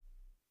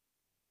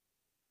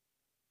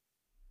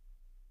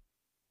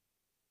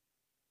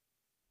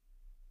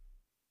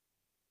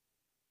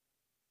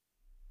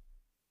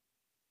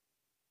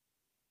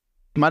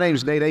My name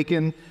is Nate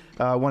Aiken,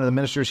 one of the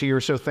ministers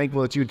here. So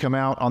thankful that you would come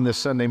out on this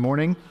Sunday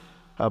morning.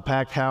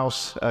 Packed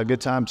house, a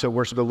good time to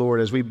worship the Lord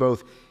as we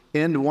both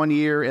end one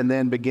year and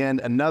then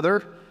begin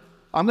another.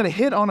 I'm going to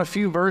hit on a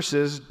few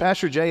verses.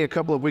 Pastor Jay, a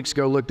couple of weeks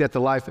ago, looked at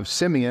the life of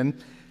Simeon.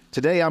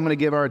 Today, I'm going to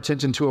give our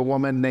attention to a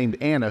woman named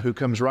Anna, who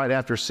comes right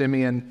after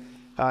Simeon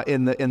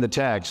in the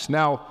text.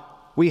 Now,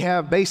 we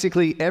have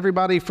basically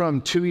everybody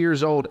from 2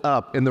 years old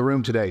up in the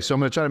room today. So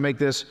I'm going to try to make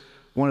this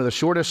one of the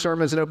shortest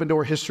sermons in Open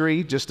Door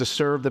history, just to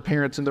serve the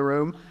parents in the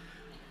room.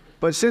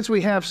 But since we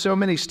have so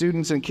many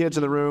students and kids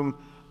in the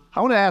room, I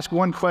want to ask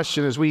one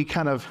question as we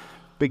kind of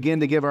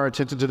begin to give our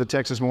attention to the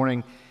text this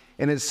morning.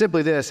 And it's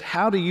simply this: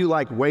 how do you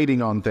like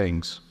waiting on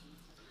things?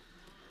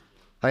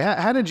 Like,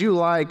 how did you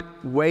like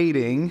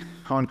waiting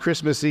on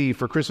Christmas Eve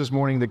for Christmas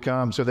morning to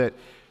come so that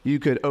you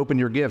could open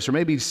your gifts? Or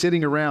maybe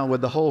sitting around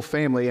with the whole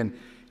family and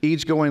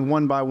each going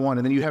one by one,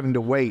 and then you having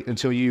to wait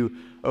until you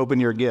open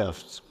your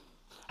gifts.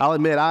 I'll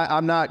admit,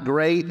 I'm not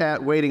great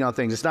at waiting on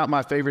things. It's not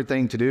my favorite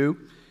thing to do.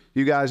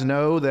 You guys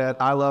know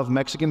that I love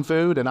Mexican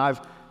food, and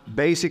I've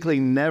basically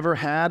never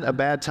had a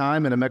bad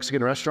time in a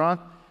Mexican restaurant.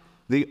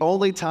 The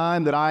only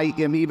time that I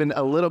am even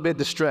a little bit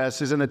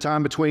distressed is in the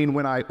time between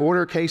when I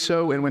order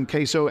queso and when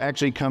queso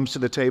actually comes to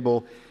the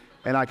table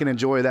and I can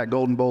enjoy that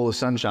golden bowl of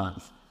sunshine.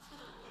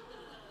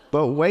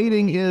 But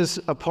waiting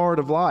is a part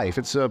of life.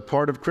 It's a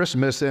part of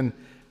Christmas, and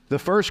the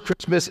first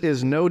Christmas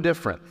is no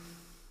different.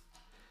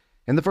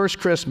 In the first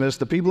Christmas,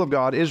 the people of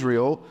God,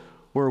 Israel,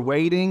 were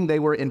waiting, they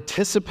were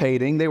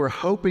anticipating, they were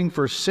hoping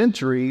for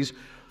centuries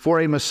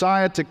for a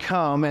Messiah to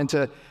come and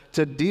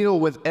to deal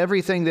with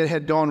everything that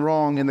had gone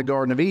wrong in the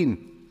Garden of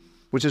Eden,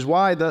 which is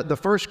why the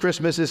first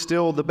Christmas is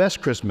still the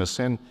best Christmas,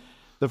 and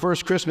the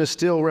first Christmas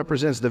still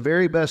represents the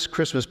very best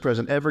Christmas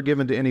present ever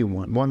given to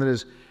anyone, one that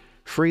is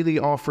freely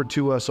offered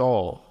to us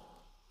all.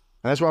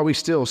 And that's why we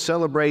still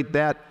celebrate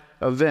that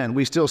event.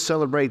 We still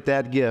celebrate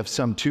that gift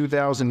some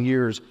 2,000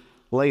 years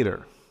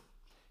later.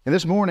 And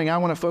this morning, I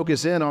want to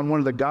focus in on one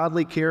of the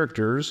godly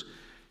characters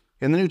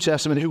in the New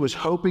Testament who was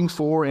hoping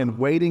for and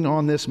waiting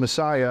on this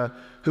Messiah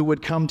who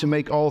would come to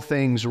make all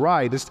things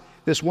right.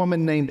 This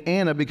woman named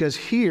Anna, because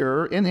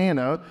here in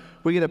Anna,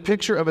 we get a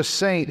picture of a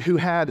saint who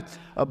had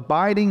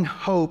abiding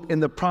hope in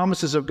the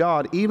promises of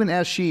God, even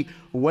as she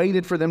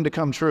waited for them to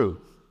come true.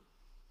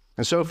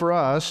 And so for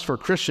us, for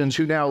Christians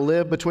who now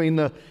live between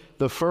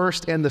the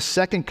first and the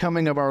second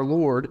coming of our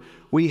Lord,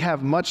 we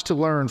have much to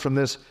learn from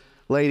this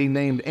lady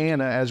named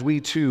Anna as we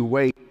too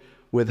wait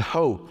with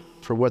hope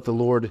for what the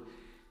Lord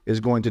is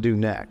going to do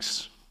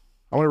next.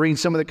 I want to read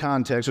some of the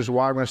context, which is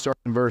why we're going to start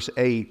in verse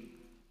 8.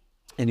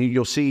 And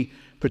you'll see,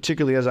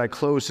 particularly as I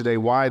close today,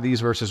 why these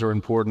verses are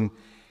important.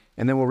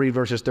 And then we'll read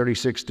verses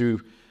 36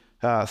 through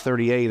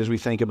 38 as we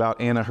think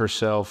about Anna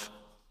herself.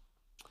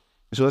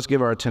 And so let's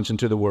give our attention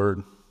to the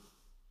Word.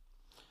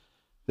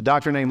 The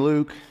doctor named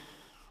Luke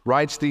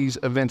writes these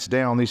events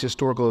down, these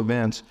historical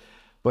events,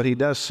 but he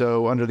does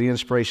so under the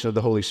inspiration of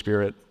the Holy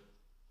Spirit.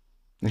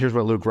 And here's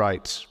what Luke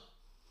writes.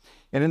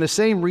 And in the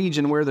same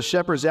region where the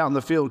shepherds out in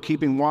the field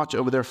keeping watch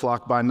over their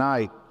flock by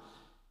night,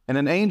 and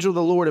an angel of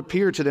the Lord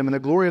appeared to them, and the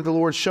glory of the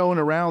Lord shone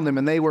around them,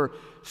 and they were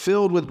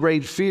filled with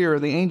great fear.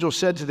 And the angel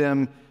said to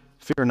them,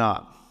 "Fear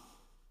not,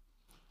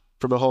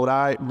 for behold,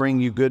 I bring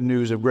you good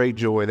news of great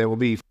joy that will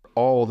be for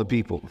all the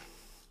people.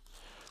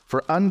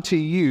 For unto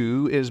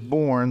you is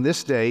born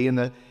this day in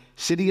the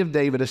city of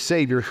David a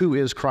Savior, who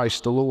is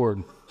Christ the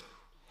Lord.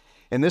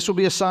 And this will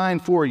be a sign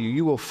for you.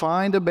 You will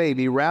find a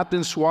baby wrapped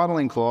in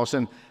swaddling cloths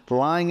and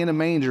lying in a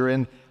manger."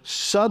 And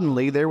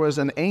suddenly there was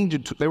an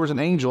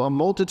angel, a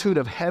multitude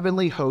of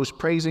heavenly hosts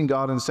praising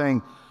God and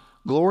saying,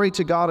 "Glory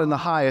to God in the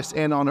highest,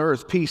 and on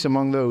earth peace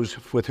among those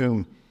with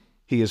whom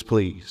he is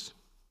pleased."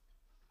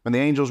 When the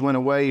angels went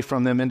away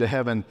from them into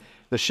heaven,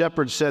 the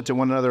shepherds said to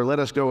one another, "Let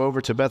us go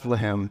over to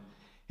Bethlehem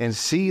and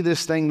see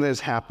this thing that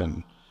has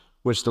happened,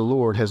 which the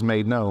Lord has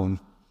made known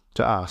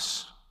to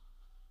us."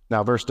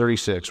 Now, verse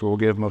 36, where we'll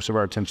give most of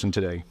our attention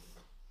today.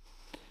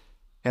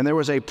 And there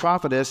was a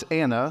prophetess,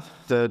 Anna,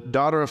 the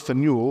daughter of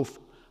Phanuel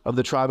of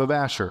the tribe of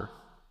Asher.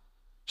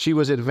 She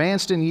was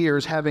advanced in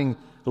years, having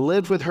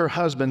lived with her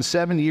husband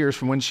 7 years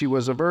from when she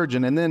was a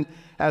virgin, and then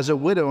as a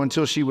widow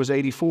until she was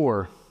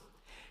 84.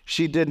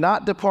 She did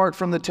not depart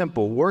from the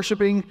temple,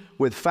 worshiping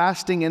with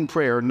fasting and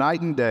prayer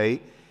night and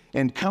day.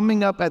 And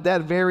coming up at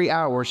that very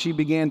hour, she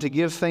began to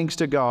give thanks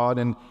to God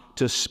and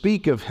to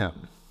speak of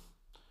him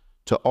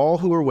to all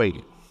who were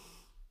waiting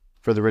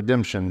for the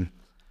redemption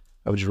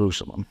of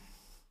Jerusalem.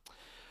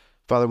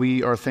 Father,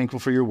 we are thankful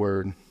for your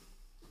word.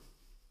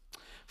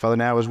 Father,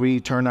 now as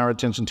we turn our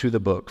attention to the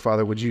book,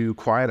 Father, would you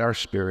quiet our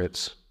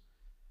spirits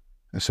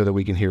so that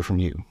we can hear from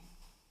you?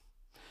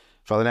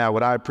 Father, now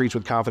would I preach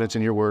with confidence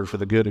in your word for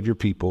the good of your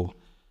people,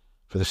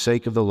 for the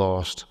sake of the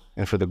lost,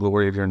 and for the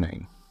glory of your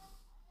name.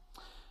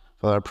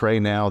 Father, I pray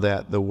now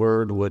that the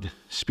word would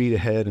speed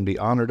ahead and be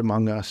honored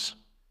among us.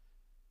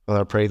 Father,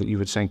 I pray that you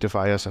would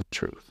sanctify us in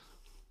truth.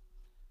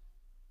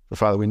 For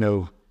Father, we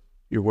know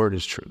your word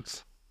is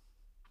truth.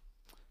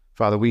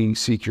 Father, we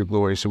seek your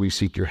glory, so we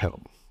seek your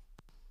help.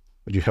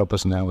 Would you help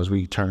us now as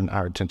we turn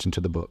our attention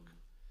to the book?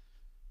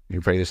 We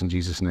pray this in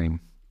Jesus'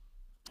 name.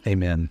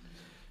 Amen.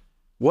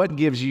 What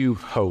gives you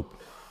hope?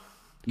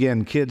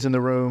 Again, kids in the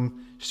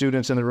room,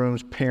 students in the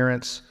rooms,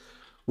 parents,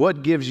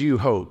 what gives you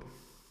hope?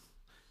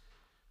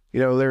 You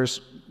know,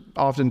 there's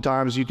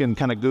oftentimes you can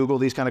kind of Google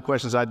these kind of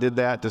questions. I did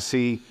that to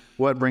see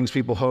what brings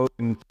people hope.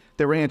 And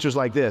there were answers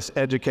like this: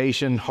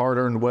 education,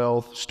 hard-earned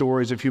wealth,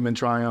 stories of human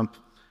triumph.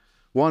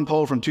 One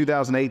poll from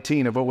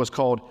 2018 of what was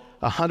called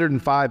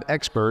 105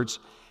 experts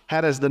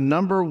had as the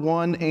number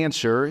one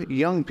answer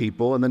young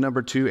people and the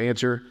number two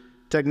answer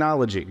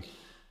technology.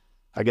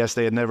 I guess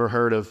they had never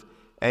heard of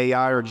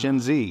AI or Gen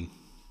Z.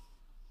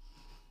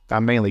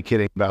 I'm mainly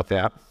kidding about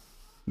that,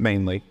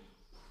 mainly.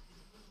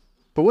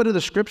 But what do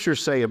the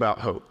scriptures say about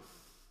hope?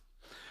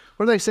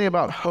 What do they say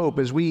about hope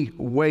as we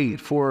wait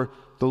for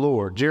the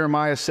Lord?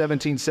 Jeremiah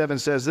 17:7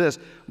 says this: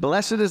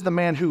 "Blessed is the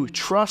man who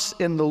trusts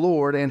in the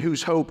Lord and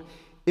whose hope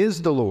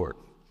is the Lord."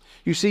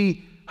 You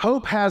see,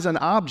 hope has an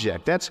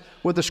object. That's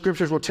what the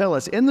scriptures will tell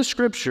us. In the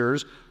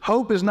scriptures,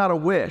 hope is not a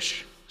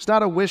wish. It's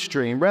not a wish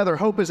dream. Rather,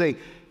 hope is a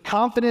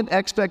confident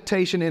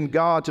expectation in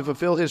God to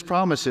fulfill his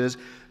promises,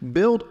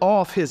 built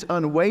off his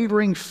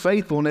unwavering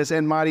faithfulness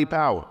and mighty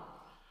power.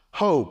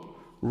 Hope,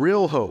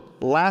 real hope,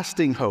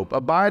 lasting hope,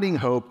 abiding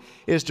hope,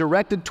 is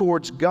directed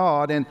towards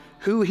God and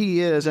who he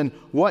is and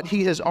what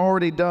he has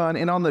already done,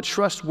 and on the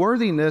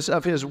trustworthiness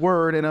of his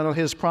word and on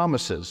his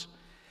promises.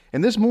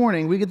 And this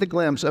morning, we get the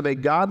glimpse of a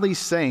godly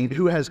saint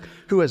who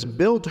has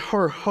built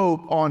her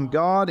hope on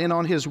God and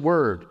on his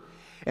word.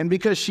 And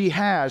because she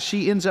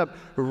ends up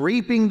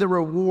reaping the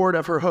reward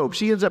of her hope.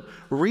 She ends up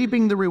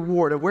reaping the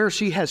reward of where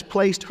she has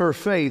placed her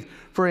faith.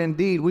 For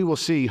indeed, we will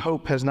see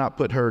hope has not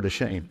put her to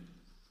shame.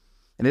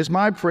 And it's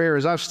my prayer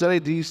as I've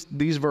studied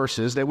these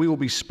verses that we will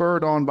be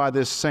spurred on by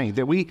this saint,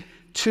 that we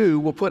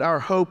too will put our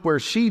hope where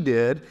she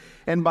did.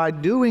 And by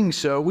doing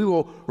so, we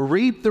will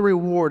reap the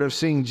reward of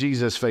seeing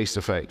Jesus face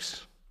to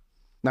face.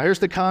 Now, here's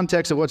the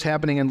context of what's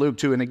happening in Luke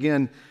 2. And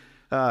again,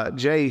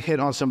 Jay hit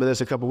on some of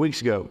this a couple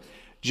weeks ago.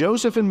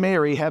 Joseph and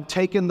Mary have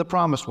taken the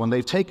promised one.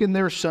 They've taken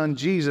their son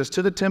Jesus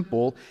to the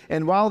temple.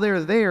 And while they're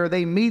there,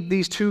 they meet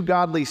these two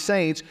godly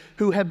saints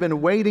who have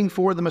been waiting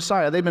for the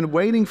Messiah. They've been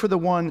waiting for the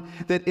one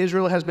that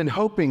Israel has been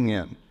hoping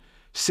in.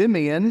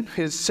 Simeon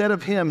has said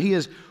of him, he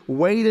has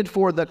waited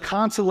for the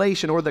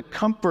consolation or the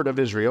comfort of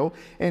Israel.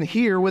 And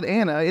here with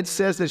Anna, it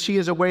says that she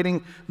is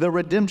awaiting the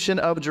redemption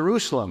of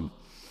Jerusalem.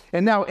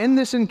 And now in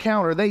this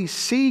encounter, they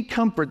see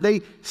comfort,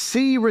 they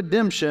see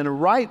redemption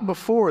right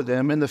before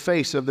them in the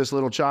face of this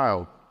little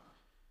child.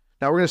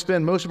 Now we're going to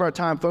spend most of our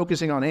time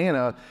focusing on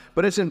Anna,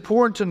 but it's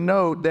important to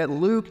note that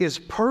Luke is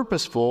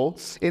purposeful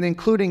in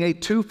including a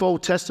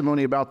twofold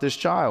testimony about this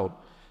child.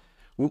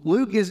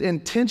 Luke is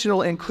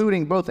intentional,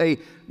 including both a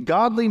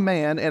godly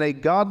man and a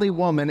godly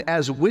woman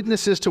as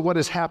witnesses to what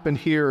has happened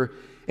here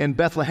in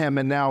Bethlehem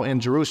and now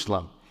in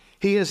Jerusalem.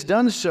 He has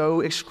done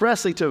so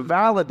expressly to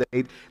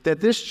validate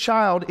that this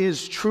child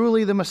is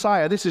truly the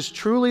Messiah. This is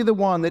truly the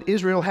one that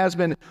Israel has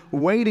been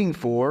waiting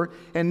for.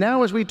 And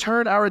now as we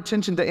turn our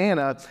attention to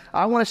Anna,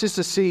 I want us just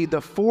to see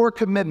the 4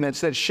 commitments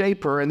that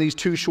shape her in these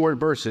 2 short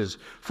verses.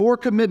 4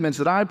 commitments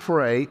that I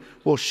pray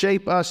will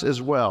shape us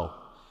as well.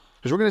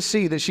 Because we're going to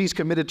see that she's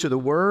committed to the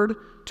word,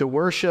 to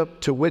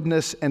worship, to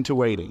witness, and to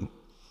waiting.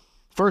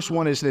 First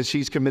one is that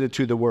she's committed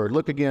to the word.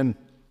 Look again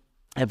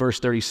at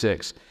verse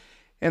 36.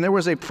 "And there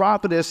was a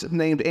prophetess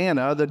named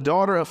Anna, the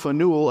daughter of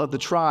Phanuel of the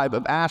tribe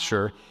of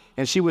Asher,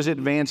 and she was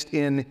advanced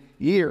in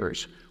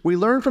years." We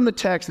learn from the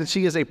text that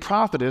she is a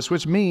prophetess,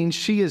 which means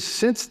she is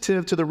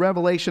sensitive to the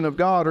revelation of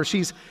God, or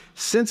she's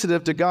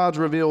sensitive to God's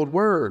revealed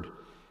word.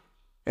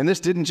 And this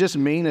didn't just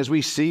mean, as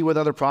we see with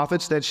other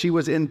prophets, that she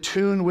was in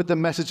tune with the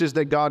messages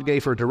that God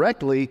gave her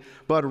directly,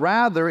 but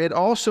rather it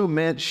also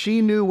meant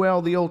she knew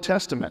well the Old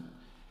Testament.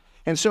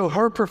 And so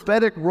her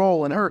prophetic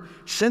role and her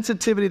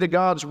sensitivity to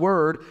God's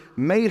word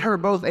made her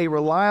both a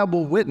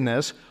reliable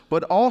witness,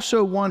 but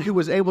also one who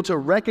was able to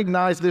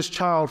recognize this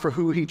child for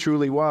who he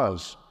truly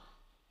was.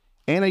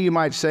 Anna, you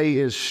might say,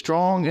 is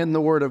strong in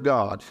the word of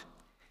God.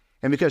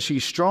 And because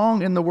she's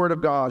strong in the word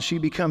of God, she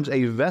becomes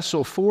a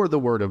vessel for the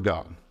word of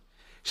God.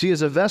 She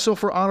is a vessel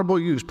for honorable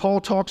use. Paul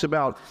talks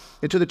about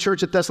it to the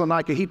church at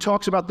Thessalonica. He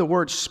talks about the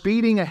word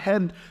speeding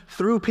ahead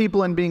through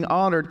people and being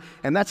honored.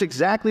 And that's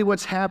exactly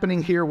what's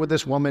happening here with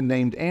this woman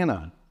named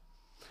Anna.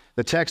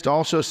 The text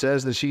also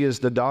says that she is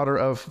the daughter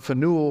of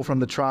Phanuel from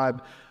the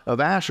tribe of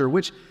Asher,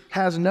 which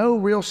has no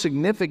real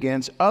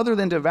significance other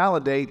than to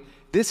validate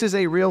this is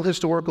a real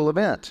historical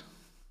event.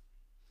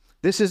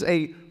 This is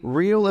a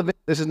real event.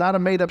 This is not a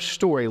made-up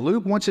story.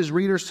 Luke wants his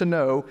readers to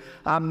know,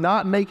 I'm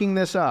not making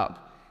this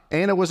up.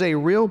 Anna was a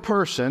real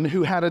person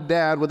who had a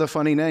dad with a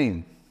funny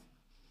name.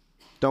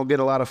 Don't get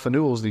a lot of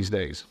Phanuels these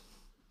days.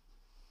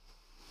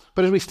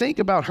 But as we think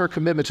about her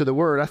commitment to the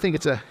word, I think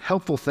it's a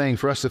helpful thing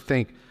for us to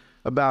think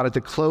about at the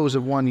close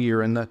of one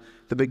year and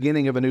the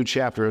beginning of a new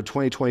chapter of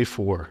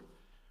 2024.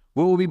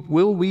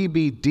 Will we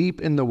be deep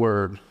in the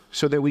word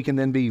so that we can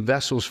then be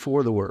vessels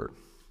for the word?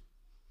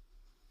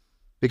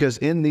 Because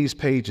in these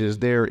pages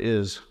there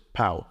is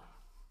power.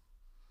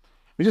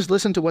 We just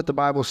listen to what the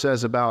Bible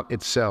says about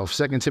itself.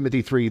 2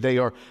 Timothy 3, they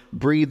are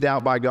breathed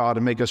out by God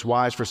and make us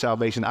wise for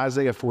salvation.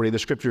 Isaiah 40, the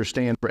scriptures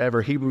stand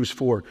forever. Hebrews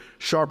 4,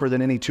 sharper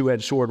than any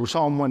two-edged sword.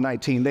 Psalm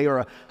 119, they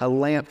are a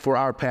lamp for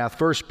our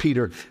path. 1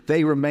 Peter,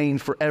 they remain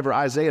forever.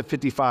 Isaiah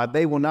 55,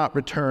 they will not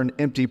return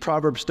empty.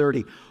 Proverbs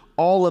 30,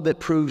 all of it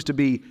proves to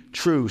be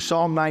true.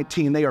 Psalm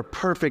 19, they are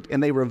perfect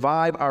and they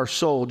revive our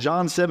soul.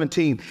 John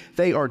 17,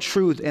 they are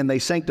truth and they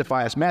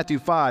sanctify us. Matthew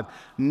 5,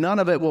 none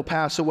of it will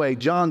pass away.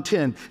 John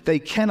 10, they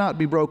cannot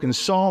be broken.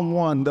 Psalm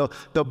 1,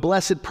 the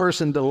blessed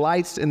person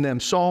delights in them.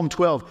 Psalm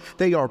 12,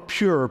 they are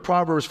pure.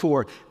 Proverbs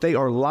 4, they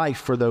are life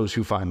for those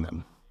who find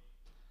them.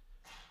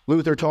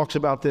 Luther talks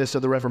about this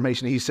of the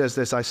Reformation. He says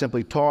this, I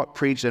simply taught,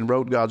 preached, and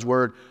wrote God's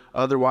word.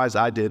 Otherwise,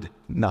 I did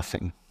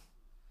nothing.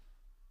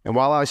 And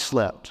while I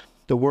slept,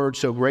 the word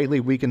so greatly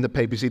weakened the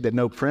papacy that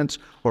no prince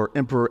or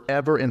emperor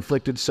ever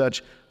inflicted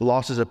such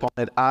losses upon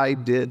it. I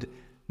did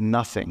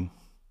nothing.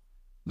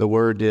 The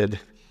word did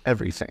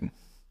everything.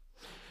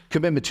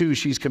 Commitment 2,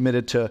 she's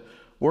committed to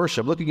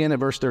worship. Look again at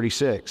verse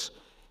 36.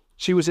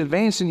 She was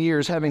advanced in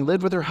years, having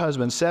lived with her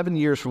husband 7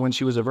 years from when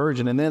she was a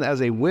virgin, and then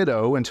as a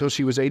widow until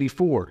she was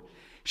 84.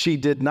 She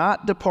did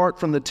not depart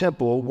from the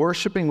temple,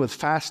 worshiping with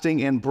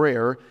fasting and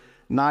prayer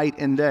night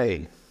and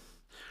day.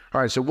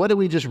 All right, so what did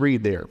we just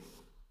read there?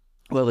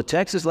 Well, the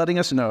text is letting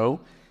us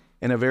know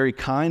in a very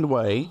kind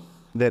way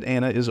that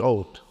Anna is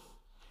old.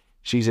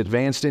 She's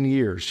advanced in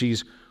years.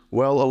 She's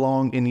well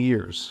along in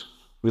years.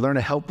 We learn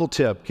a helpful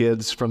tip,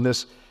 kids, from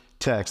this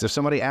text. If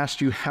somebody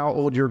asks you how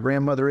old your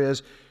grandmother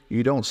is,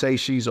 you don't say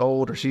she's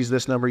old or she's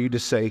this number. You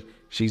just say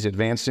she's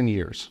advanced in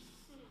years.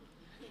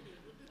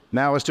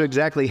 Now, as to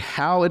exactly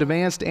how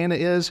advanced Anna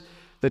is,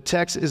 the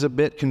text is a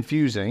bit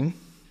confusing.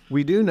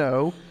 We do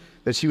know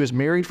that she was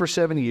married for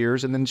 7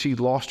 years and then she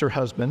lost her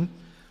husband.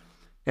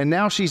 And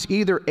now she's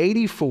either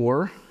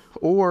 84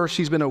 or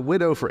she's been a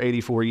widow for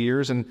 84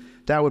 years, and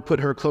that would put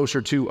her closer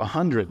to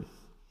 100.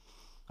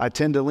 I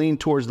tend to lean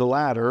towards the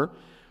latter,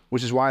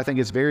 which is why I think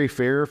it's very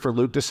fair for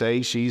Luke to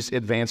say she's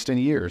advanced in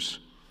years.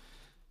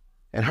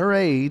 And her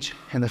age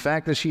and the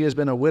fact that she has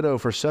been a widow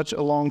for such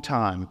a long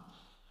time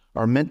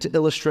are meant to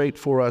illustrate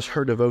for us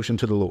her devotion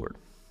to the Lord.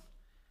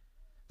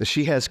 That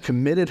she has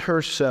committed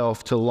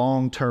herself to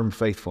long-term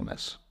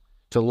faithfulness,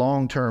 to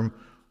long-term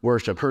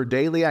worship. Her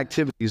daily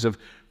activities of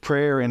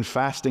prayer and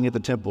fasting at the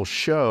temple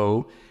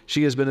show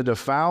she has been a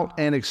devout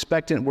and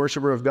expectant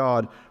worshiper of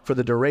God for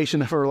the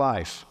duration of her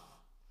life.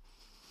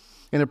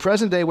 In a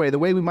present-day way, the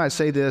way we might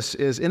say this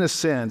is, in a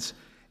sense,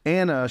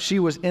 Anna, she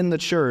was in the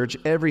church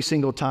every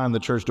single time the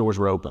church doors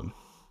were open.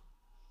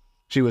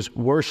 She was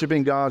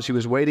worshiping God. She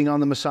was waiting on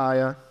the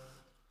Messiah.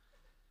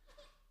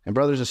 And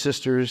brothers and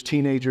sisters,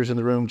 teenagers in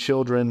the room,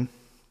 children,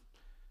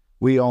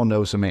 we all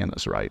know some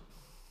Annas, right?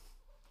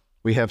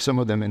 We have some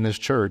of them in this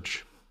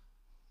church.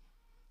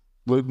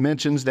 Luke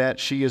mentions that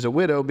she is a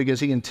widow because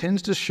he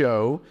intends to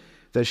show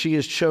that she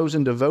has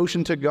chosen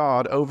devotion to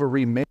God over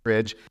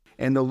remarriage,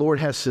 and the Lord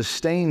has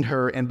sustained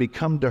her and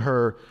become to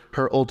her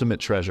her ultimate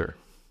treasure.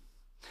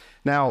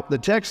 Now, the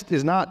text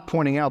is not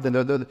pointing out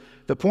that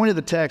the point of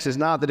the text is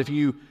not that if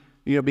you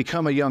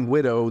become a young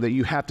widow that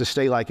you have to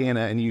stay like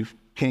Anna and you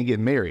can't get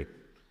married.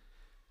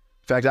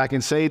 In fact, I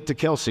can say to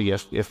Kelsey,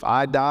 if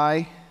I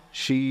die,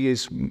 she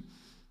is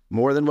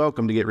more than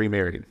welcome to get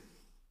remarried.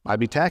 I'd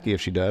be tacky if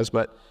she does,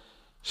 but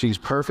she's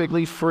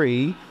perfectly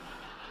free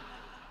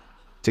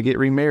to get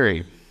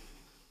remarried.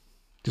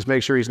 Just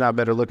make sure he's not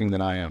better looking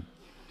than I am.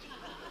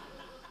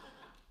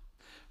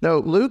 No,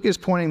 Luke is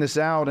pointing this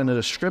out in a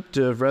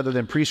descriptive rather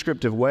than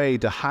prescriptive way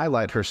to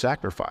highlight her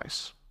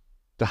sacrifice,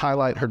 to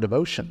highlight her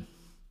devotion,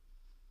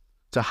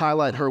 to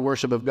highlight her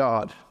worship of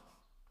God,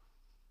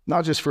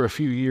 not just for a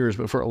few years,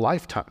 but for a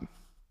lifetime.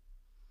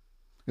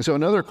 And so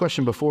another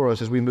question before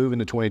us as we move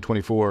into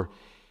 2024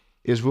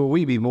 is, will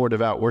we be more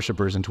devout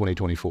worshipers in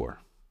 2024?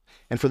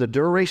 And for the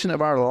duration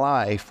of our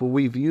life, will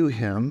we view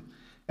him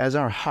as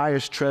our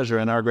highest treasure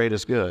and our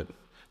greatest good,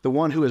 the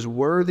one who is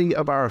worthy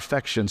of our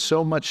affection,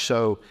 so much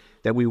so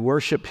that we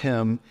worship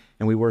him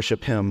and we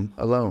worship him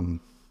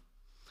alone?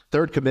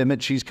 Third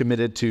commitment, she's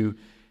committed to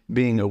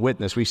being a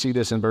witness. We see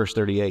this in verse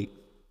 38.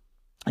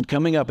 And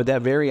coming up at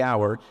that very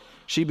hour,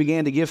 she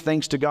began to give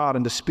thanks to God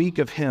and to speak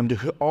of him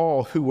to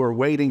all who were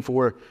waiting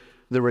for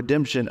the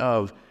redemption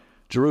of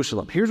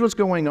Jerusalem. Here's what's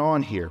going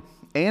on here.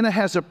 Anna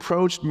has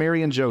approached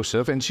Mary and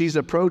Joseph, and she's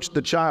approached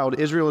the child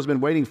Israel has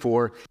been waiting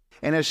for.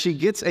 And as she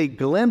gets a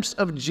glimpse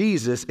of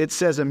Jesus, it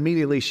says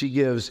immediately she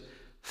gives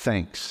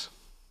thanks.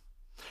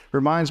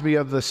 Reminds me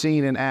of the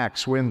scene in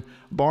Acts when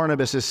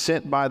Barnabas is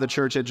sent by the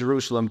church at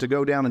Jerusalem to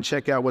go down and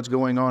check out what's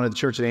going on at the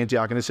church at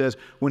Antioch. And it says,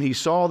 when he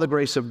saw the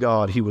grace of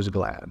God, he was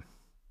glad.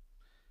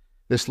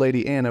 This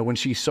lady Anna, when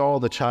she saw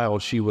the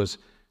child, she was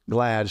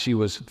glad, she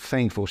was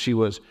thankful, she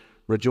was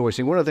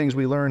rejoicing. One of the things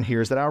we learn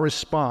here is that our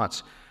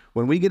response,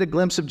 when we get a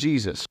glimpse of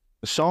Jesus,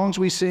 the songs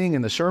we sing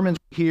and the sermons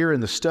we hear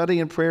and the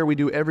study and prayer we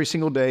do every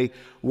single day,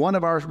 one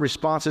of our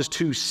responses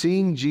to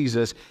seeing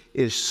Jesus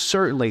is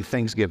certainly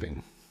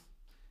thanksgiving.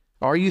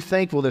 Are you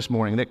thankful this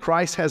morning that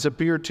Christ has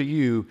appeared to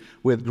you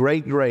with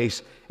great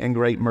grace and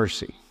great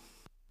mercy?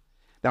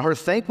 Now, her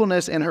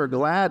thankfulness and her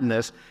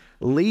gladness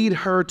lead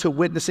her to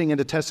witnessing and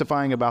to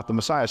testifying about the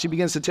Messiah. She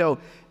begins to tell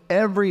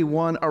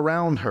everyone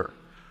around her.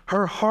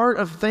 Her heart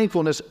of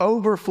thankfulness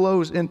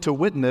overflows into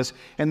witness,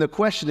 and the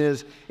question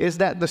is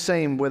that the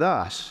same with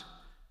us?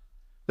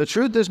 The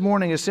truth this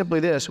morning is simply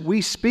this: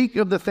 we speak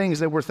of the things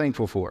that we're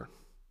thankful for.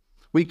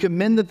 We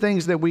commend the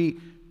things that we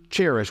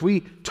cherish.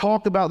 We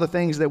talk about the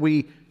things that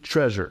we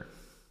treasure.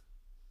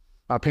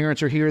 My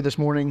parents are here this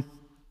morning.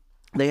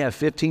 They have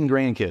 15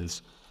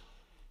 grandkids.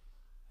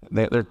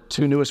 Their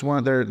two newest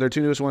ones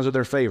are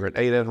their favorite,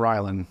 Ada and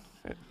Rylan.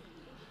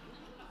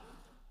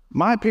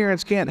 My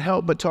parents can't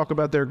help but talk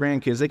about their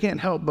grandkids. They can't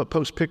help but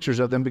post pictures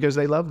of them because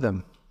they love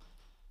them,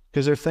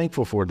 because they're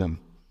thankful for them.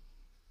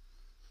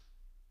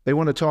 They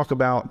want to talk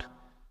about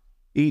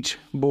each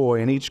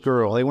boy and each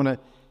girl. They want to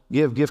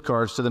give gift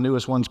cards to the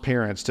newest one's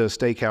parents, to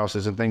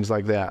steakhouses and things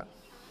like that.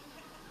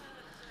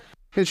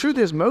 The truth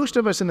is, most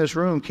of us in this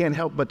room can't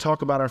help but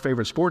talk about our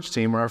favorite sports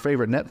team or our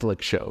favorite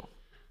Netflix show.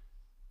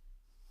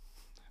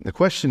 The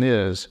question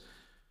is,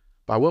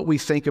 by what we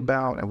think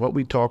about and what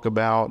we talk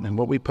about and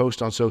what we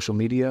post on social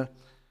media,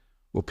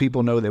 will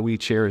people know that we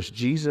cherish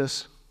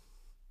Jesus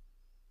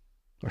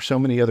or so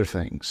many other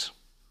things?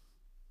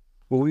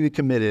 Will we be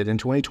committed in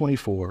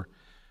 2024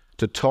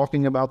 to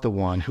talking about the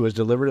one who has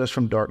delivered us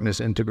from darkness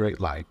into great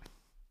light?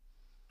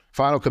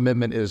 Final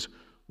commitment is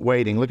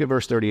waiting. Look at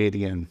verse 38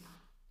 again.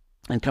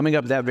 And coming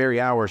up that very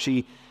hour,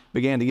 she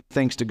began to give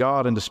thanks to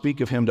God and to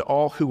speak of him to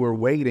all who were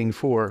waiting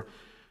for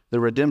the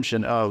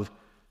redemption of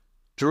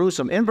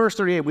Jerusalem. In verse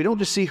 38, we don't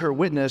just see her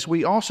witness,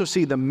 we also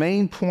see the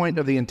main point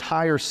of the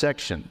entire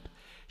section.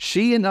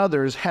 She and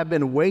others have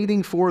been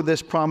waiting for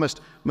this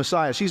promised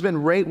Messiah. She's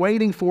been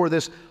waiting for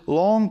this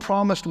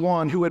long-promised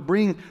one who would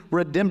bring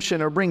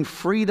redemption or bring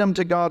freedom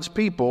to God's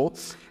people.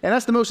 And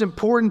that's the most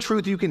important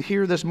truth you can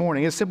hear this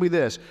morning. It's simply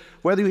this: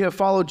 whether you have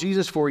followed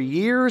Jesus for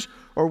years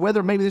or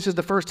whether maybe this is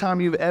the first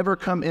time you've ever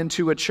come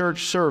into a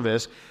church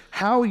service,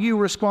 how you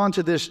respond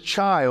to this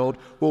child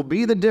will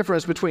be the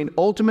difference between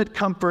ultimate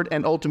comfort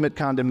and ultimate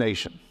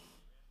condemnation.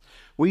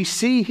 We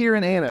see here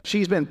in Anna,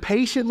 she's been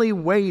patiently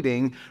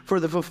waiting for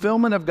the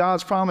fulfillment of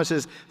God's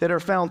promises that are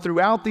found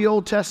throughout the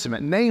Old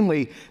Testament,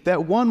 namely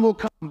that one will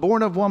come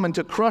born of woman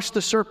to crush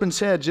the serpent's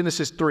head,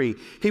 Genesis 3.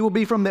 He will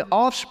be from the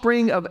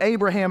offspring of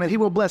Abraham, and he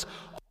will bless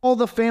all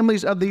the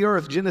families of the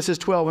earth, Genesis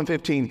 12 and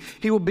 15.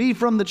 He will be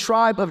from the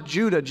tribe of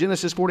Judah,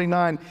 Genesis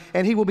 49,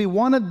 and he will be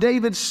one of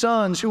David's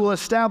sons who will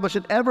establish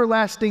an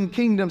everlasting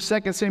kingdom,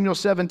 2 Samuel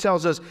 7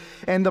 tells us.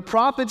 And the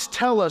prophets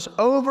tell us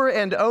over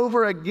and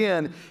over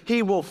again,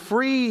 he will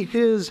free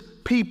his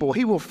people.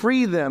 He will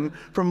free them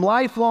from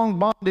lifelong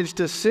bondage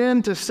to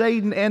sin, to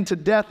Satan, and to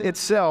death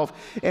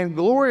itself. And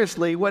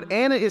gloriously, what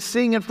Anna is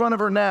seeing in front of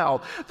her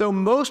now, though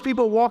most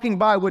people walking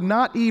by would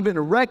not even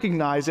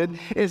recognize it,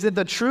 is that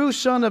the true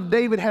Son of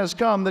David has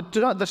come,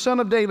 the Son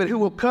of David who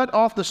will cut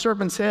off the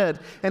serpent's head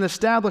and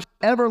establish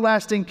an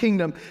everlasting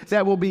kingdom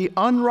that will be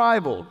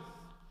unrivaled.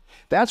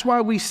 That's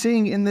why we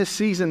sing in this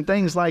season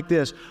things like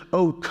this: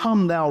 "Oh,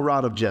 come thou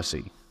rod of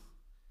Jesse,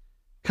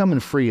 come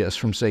and free us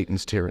from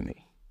Satan's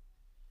tyranny."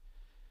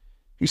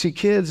 You see,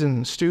 kids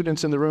and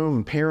students in the room,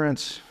 and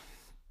parents,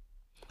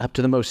 up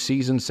to the most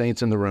seasoned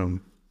saints in the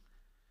room,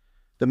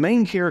 the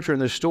main character in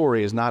this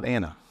story is not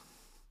Anna,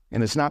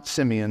 and it's not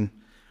Simeon,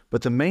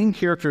 but the main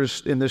character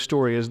in this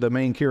story is the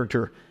main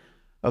character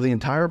of the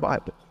entire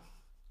Bible.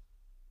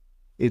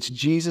 It's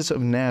Jesus of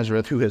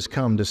Nazareth who has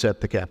come to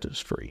set the captives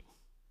free.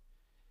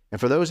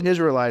 And for those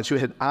Israelites who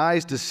had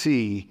eyes to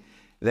see,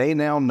 they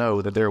now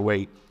know that their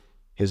wait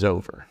is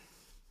over.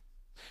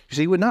 You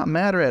see, it would not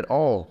matter at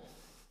all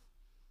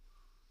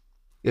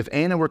if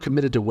Anna were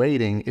committed to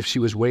waiting if she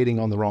was waiting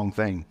on the wrong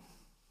thing.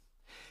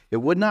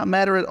 It would not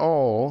matter at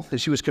all if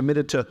she was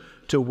committed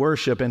to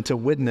worship and to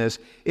witness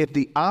if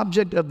the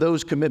object of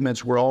those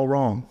commitments were all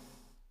wrong.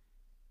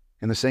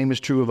 And the same is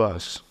true of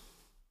us.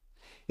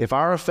 If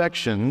our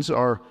affections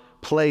are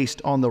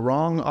placed on the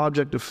wrong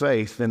object of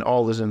faith, then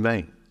all is in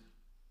vain.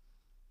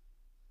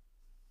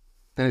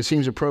 And it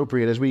seems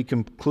appropriate as we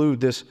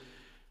conclude this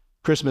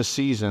Christmas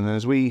season and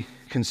as we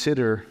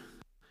consider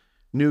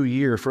New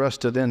Year for us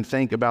to then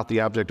think about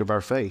the object of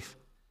our faith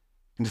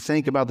and to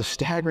think about the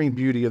staggering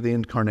beauty of the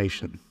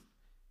incarnation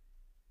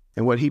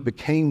and what he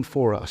became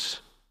for us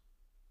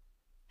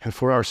and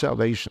for our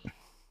salvation.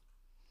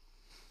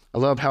 I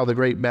love how the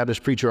great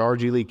Baptist preacher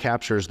R.G. Lee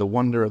captures the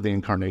wonder of the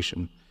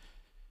incarnation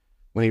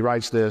when he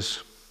writes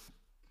this: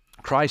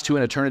 "Christ, who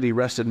in eternity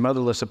rested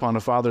motherless upon a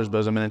father's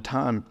bosom, and in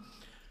time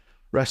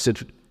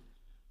rested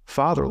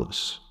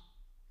fatherless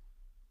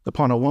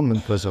upon a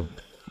woman's bosom,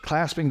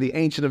 clasping the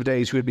Ancient of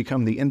Days who had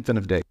become the Infant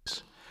of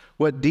Days.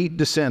 What deep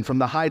descent from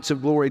the heights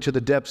of glory to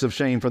the depths of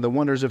shame, from the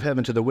wonders of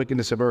heaven to the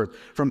wickedness of earth,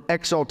 from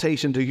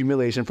exaltation to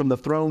humiliation, from the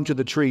throne to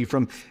the tree,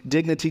 from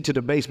dignity to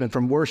debasement,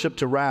 from worship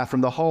to wrath,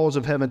 from the halls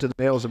of heaven to the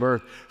vales of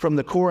earth, from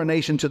the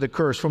coronation to the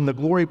curse, from the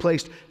glory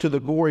place to the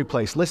glory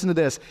place." Listen to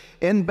this.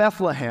 In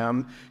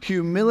Bethlehem,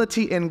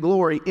 humility and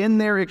glory in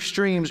their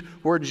extremes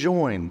were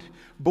joined.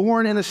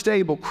 Born in a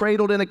stable,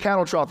 cradled in a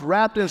cattle trough,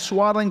 wrapped in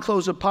swaddling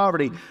clothes of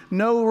poverty.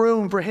 No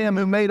room for him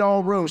who made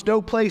all rooms.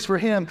 No place for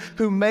him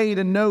who made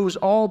and knows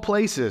all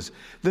places.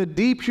 The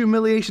deep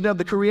humiliation of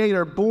the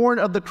Creator, born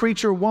of the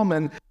creature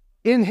woman,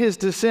 in his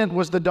descent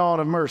was the dawn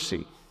of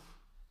mercy.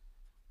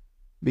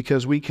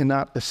 Because we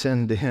cannot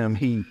ascend to him,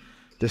 he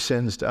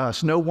descends to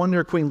us. No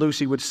wonder Queen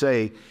Lucy would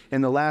say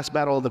in the last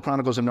battle of the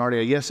Chronicles of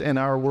Narnia, yes, in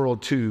our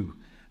world too,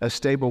 a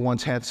stable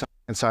once had something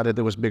inside it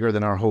that was bigger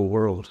than our whole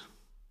world.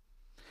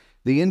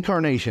 The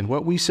incarnation,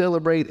 what we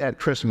celebrate at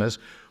Christmas,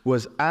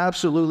 was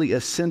absolutely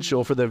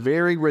essential for the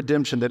very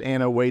redemption that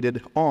Anna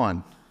waited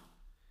on.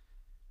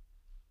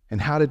 And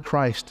how did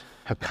Christ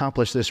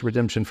accomplish this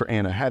redemption for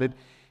Anna? How did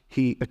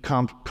he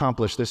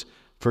accomplish this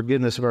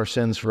forgiveness of our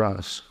sins for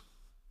us?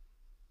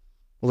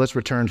 Well, let's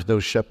return to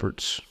those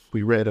shepherds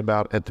we read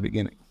about at the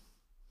beginning.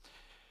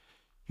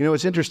 You know,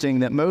 it's interesting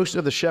that most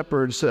of the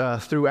shepherds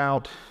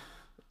throughout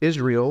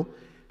Israel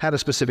had a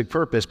specific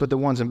purpose, but the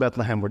ones in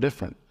Bethlehem were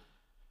different.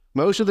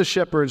 Most of the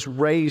shepherds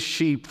raised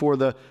sheep for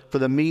the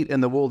meat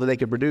and the wool that they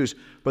could produce,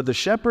 but the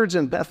shepherds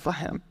in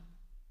Bethlehem,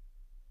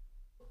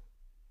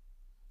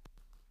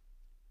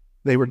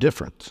 they were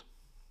different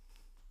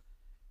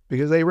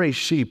because they raised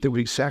sheep that would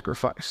be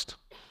sacrificed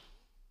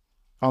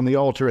on the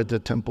altar at the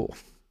temple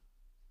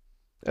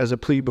as a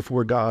plea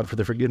before God for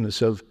the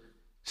forgiveness of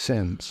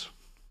sins.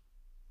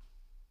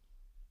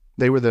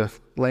 They were the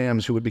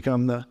lambs who would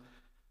become the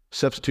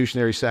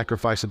substitutionary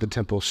sacrifice at the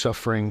temple,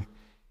 suffering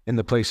in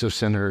the place of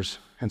sinners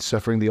and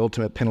suffering the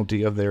ultimate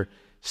penalty of their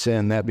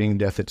sin, that being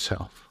death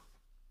itself.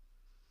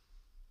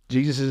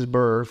 Jesus'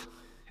 birth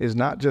is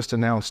not just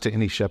announced to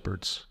any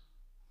shepherds.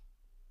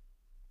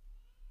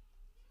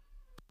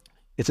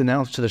 It's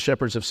announced to the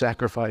shepherds of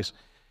sacrifice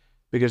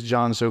because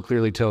John so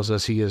clearly tells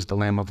us he is the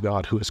Lamb of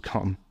God who has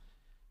come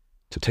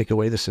to take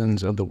away the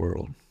sins of the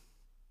world.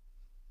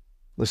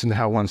 Listen to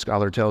how one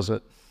scholar tells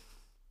it.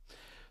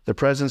 The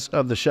presence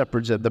of the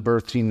shepherds at the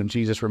birth scene of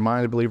Jesus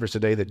reminded believers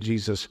today that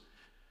Jesus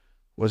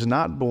was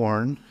not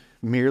born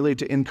merely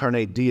to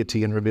incarnate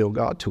deity and reveal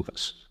God to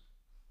us,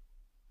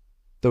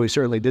 though he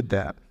certainly did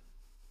that.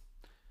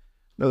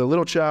 No, the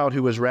little child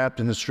who was wrapped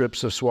in the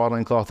strips of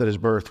swaddling cloth at his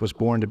birth was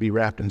born to be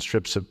wrapped in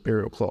strips of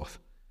burial cloth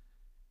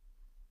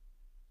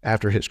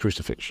after his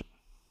crucifixion.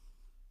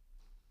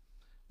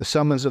 The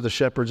summons of the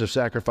shepherds of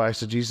sacrifice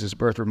to Jesus'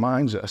 birth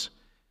reminds us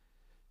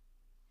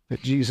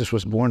that Jesus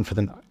was born for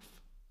the knife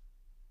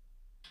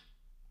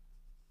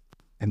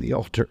and the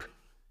altar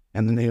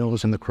and the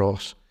nails and the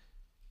cross,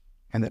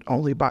 and that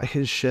only by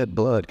his shed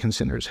blood can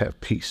sinners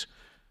have peace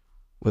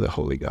with a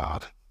holy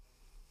God.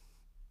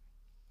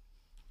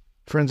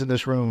 Friends in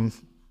this room,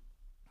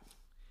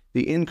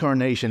 the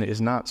incarnation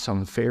is not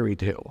some fairy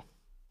tale.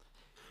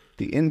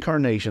 The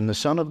incarnation, the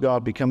Son of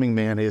God becoming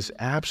man, is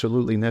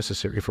absolutely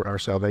necessary for our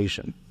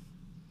salvation.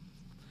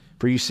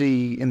 For you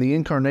see, in the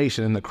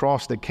incarnation and the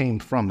cross that came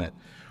from it,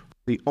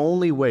 the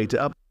only way to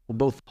uphold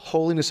both the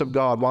holiness of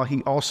God while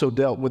he also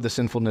dealt with the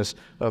sinfulness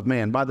of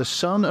man. By the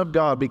Son of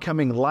God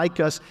becoming like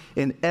us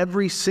in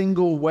every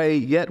single way,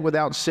 yet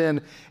without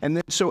sin. And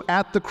then so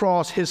at the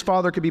cross, his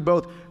Father could be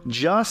both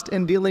just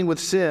in dealing with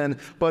sin,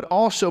 but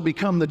also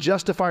become the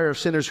justifier of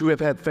sinners who have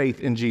had faith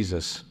in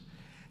Jesus.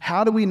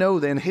 How do we know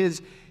then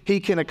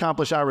he can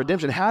accomplish our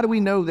redemption? How do we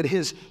know that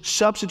his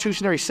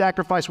substitutionary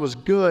sacrifice was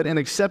good and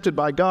accepted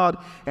by God?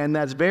 And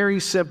that's very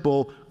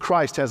simple.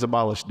 Christ has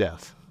abolished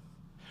death.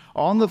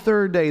 On the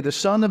third day, the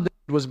Son of David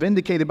was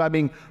vindicated by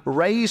being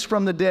raised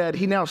from the dead.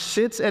 He now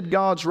sits at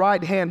God's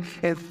right hand.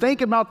 And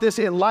think about this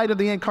in light of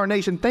the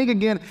incarnation. Think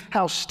again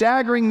how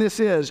staggering this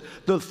is.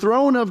 The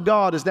throne of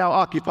God is now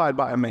occupied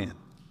by a man.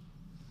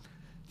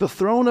 The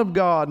throne of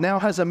God now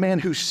has a man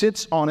who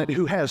sits on it,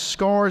 who has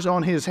scars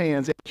on his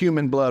hands and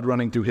human blood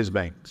running through his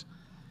veins.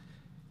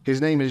 His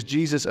name is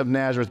Jesus of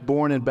Nazareth,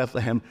 born in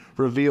Bethlehem,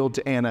 revealed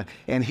to Anna,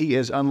 and he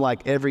is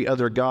unlike every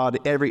other God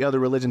every other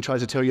religion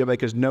tries to tell you about,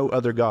 because no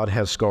other God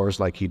has scars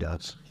like he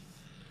does.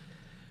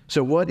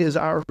 So what is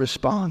our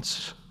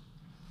response?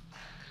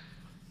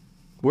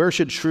 Where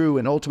should true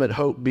and ultimate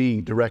hope be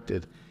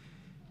directed?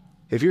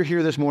 If you're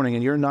here this morning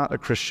and you're not a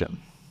Christian,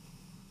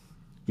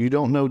 you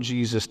don't know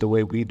Jesus the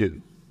way we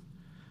do,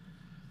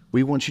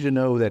 we want you to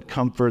know that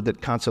comfort,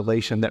 that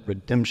consolation, that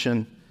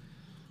redemption,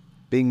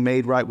 being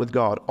made right with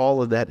God,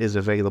 all of that is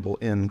available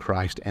in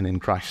Christ and in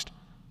Christ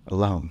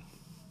alone.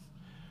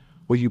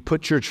 Will you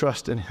put your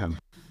trust in him?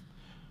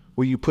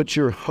 Will you put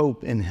your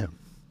hope in him?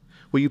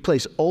 Will you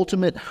place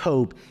ultimate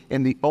hope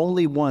in the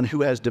only one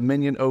who has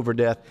dominion over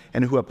death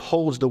and who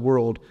upholds the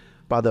world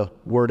by the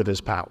word of his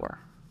power?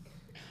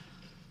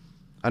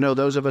 I know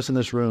those of us in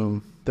this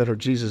room that are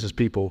Jesus'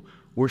 people,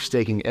 we're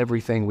staking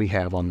everything we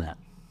have on that.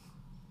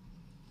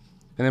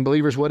 And then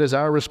believers, what is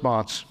our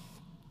response?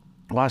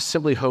 Well, I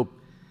simply hope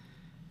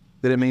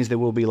that it means that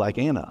we'll be like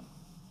Anna.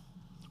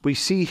 We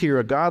see here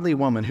a godly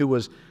woman who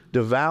was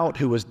devout,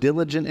 who was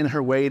diligent in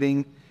her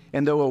waiting,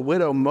 and though a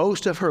widow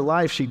most of her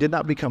life, she did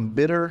not become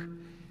bitter,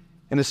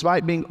 and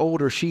despite being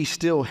older, she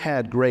still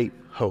had great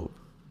hope.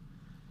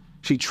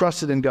 She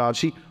trusted in God.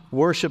 She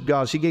worshiped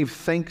God. She gave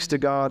thanks to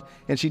God,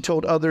 and she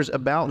told others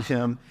about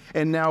him.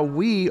 And now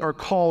we are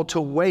called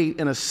to wait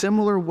in a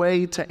similar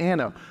way to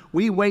Anna.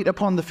 We wait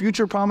upon the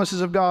future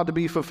promises of God to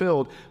be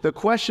fulfilled. The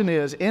question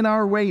is, in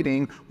our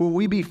waiting, will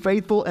we be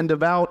faithful and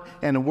devout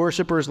and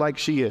worshipers like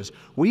she is?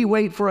 We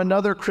wait for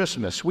another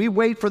Christmas. We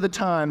wait for the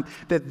time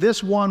that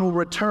this one will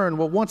return,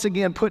 will once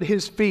again put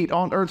his feet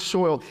on earth's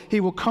soil.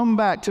 He will come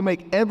back to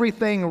make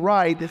everything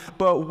right,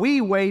 but we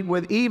wait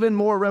with even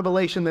more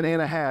revelation than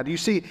Anna had. You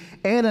see,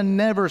 Anna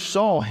never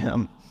saw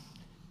him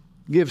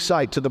give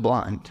sight to the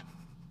blind.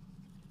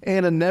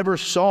 Anna never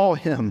saw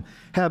him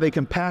have a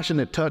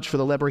compassionate touch for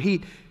the leper.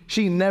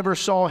 She never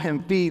saw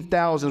him feed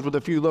thousands with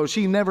a few loaves.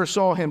 She never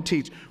saw him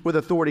teach with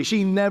authority.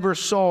 She never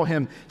saw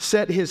him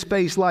set his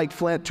face like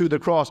flint to the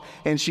cross.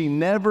 And she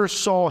never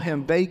saw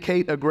him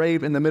vacate a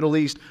grave in the Middle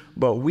East,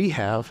 but we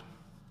have.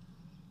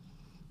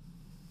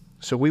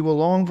 So we will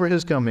long for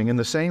his coming in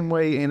the same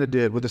way Anna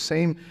did, with the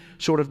same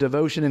sort of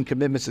devotion and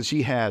commitments that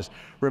she has,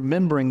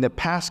 remembering that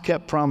past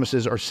kept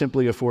promises are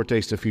simply a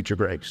foretaste of future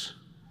grace.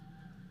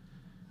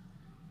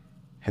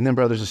 And then,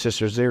 brothers and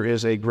sisters, there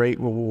is a great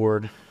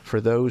reward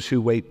for those who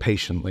wait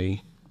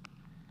patiently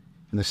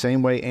in the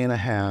same way Anna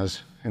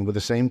has, and with the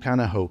same kind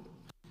of hope.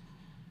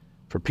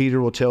 For Peter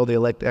will tell the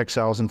elect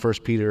exiles in 1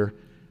 Peter,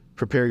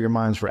 prepare your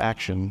minds for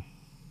action.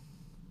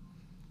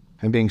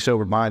 And being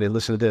sober-minded,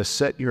 listen to this,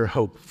 set your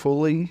hope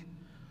fully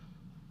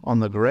on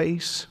the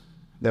grace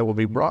that will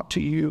be brought to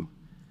you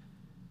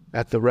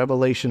at the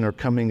revelation or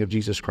coming of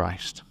Jesus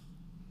Christ.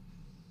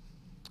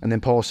 And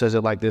then Paul says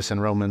it like this in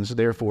Romans,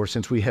 therefore,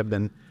 since we have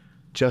been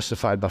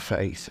justified by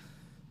faith,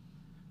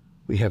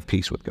 we have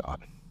peace with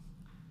God.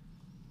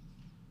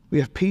 We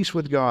have peace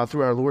with God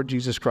through our Lord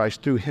Jesus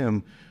Christ. Through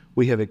him,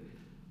 we have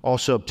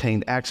also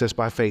obtained access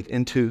by faith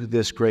into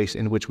this grace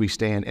in which we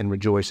stand and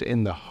rejoice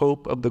in the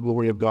hope of the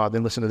glory of God.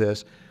 Then listen to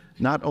this.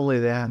 Not only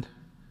that,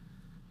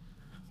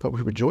 but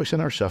we rejoice in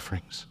our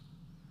sufferings,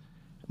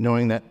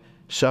 knowing that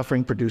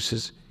suffering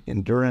produces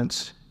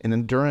endurance, and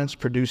endurance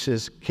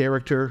produces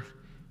character,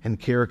 and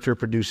character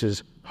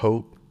produces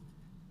hope,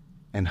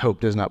 and hope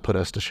does not put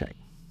us to shame.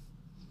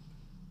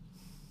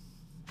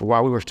 For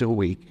while we were still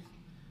weak,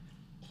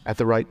 at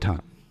the right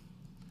time,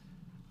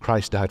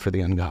 Christ died for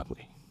the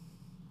ungodly.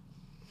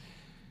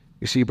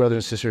 You see, brothers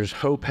and sisters,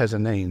 hope has a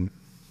name,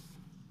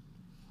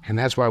 and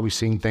that's why we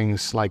sing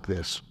things like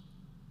this.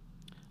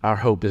 Our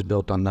hope is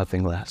built on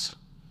nothing less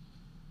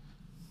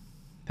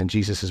than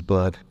Jesus'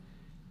 blood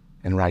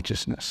and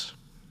righteousness.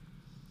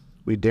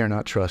 We dare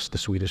not trust the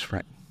sweetest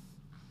friend.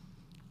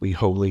 We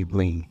wholly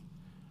lean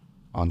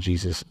on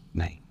Jesus'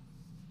 name.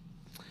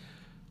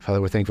 Father,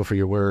 we're thankful for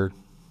your word,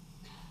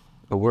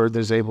 a word that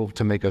is able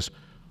to make us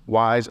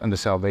wise unto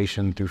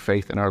salvation through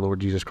faith in our Lord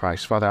Jesus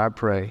Christ. Father, I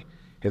pray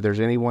if there's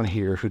anyone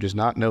here who does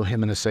not know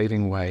him in a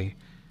saving way,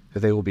 that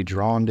they will be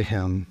drawn to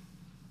him,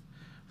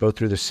 both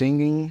through the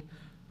singing,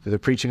 through the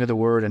preaching of the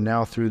word, and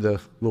now through the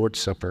Lord's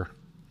Supper.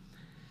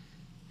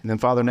 And then,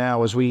 Father,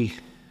 now as we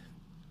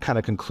kind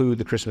of conclude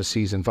the Christmas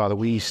season, Father,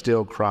 we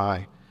still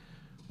cry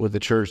with the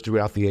church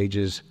throughout the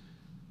ages,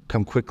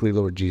 come quickly,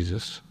 Lord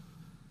Jesus.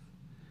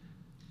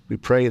 We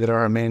pray that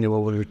our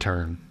Emmanuel will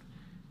return,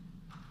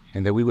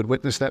 and that we would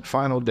witness that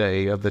final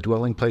day of the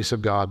dwelling place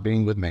of God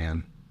being with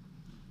man,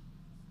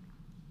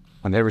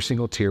 when every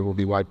single tear will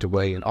be wiped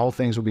away and all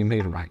things will be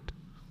made right.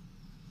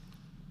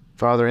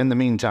 Father, in the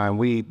meantime,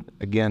 we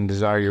again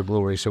desire your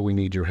glory, so we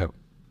need your help.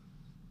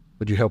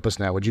 Would you help us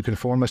now? Would you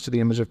conform us to the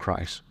image of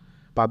Christ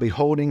by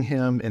beholding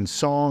him in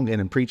song and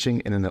in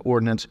preaching and in the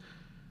ordinance?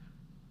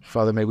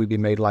 Father, may we be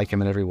made like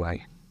him in every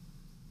way.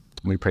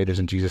 And we pray this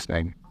in Jesus'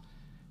 name.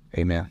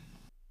 Amen.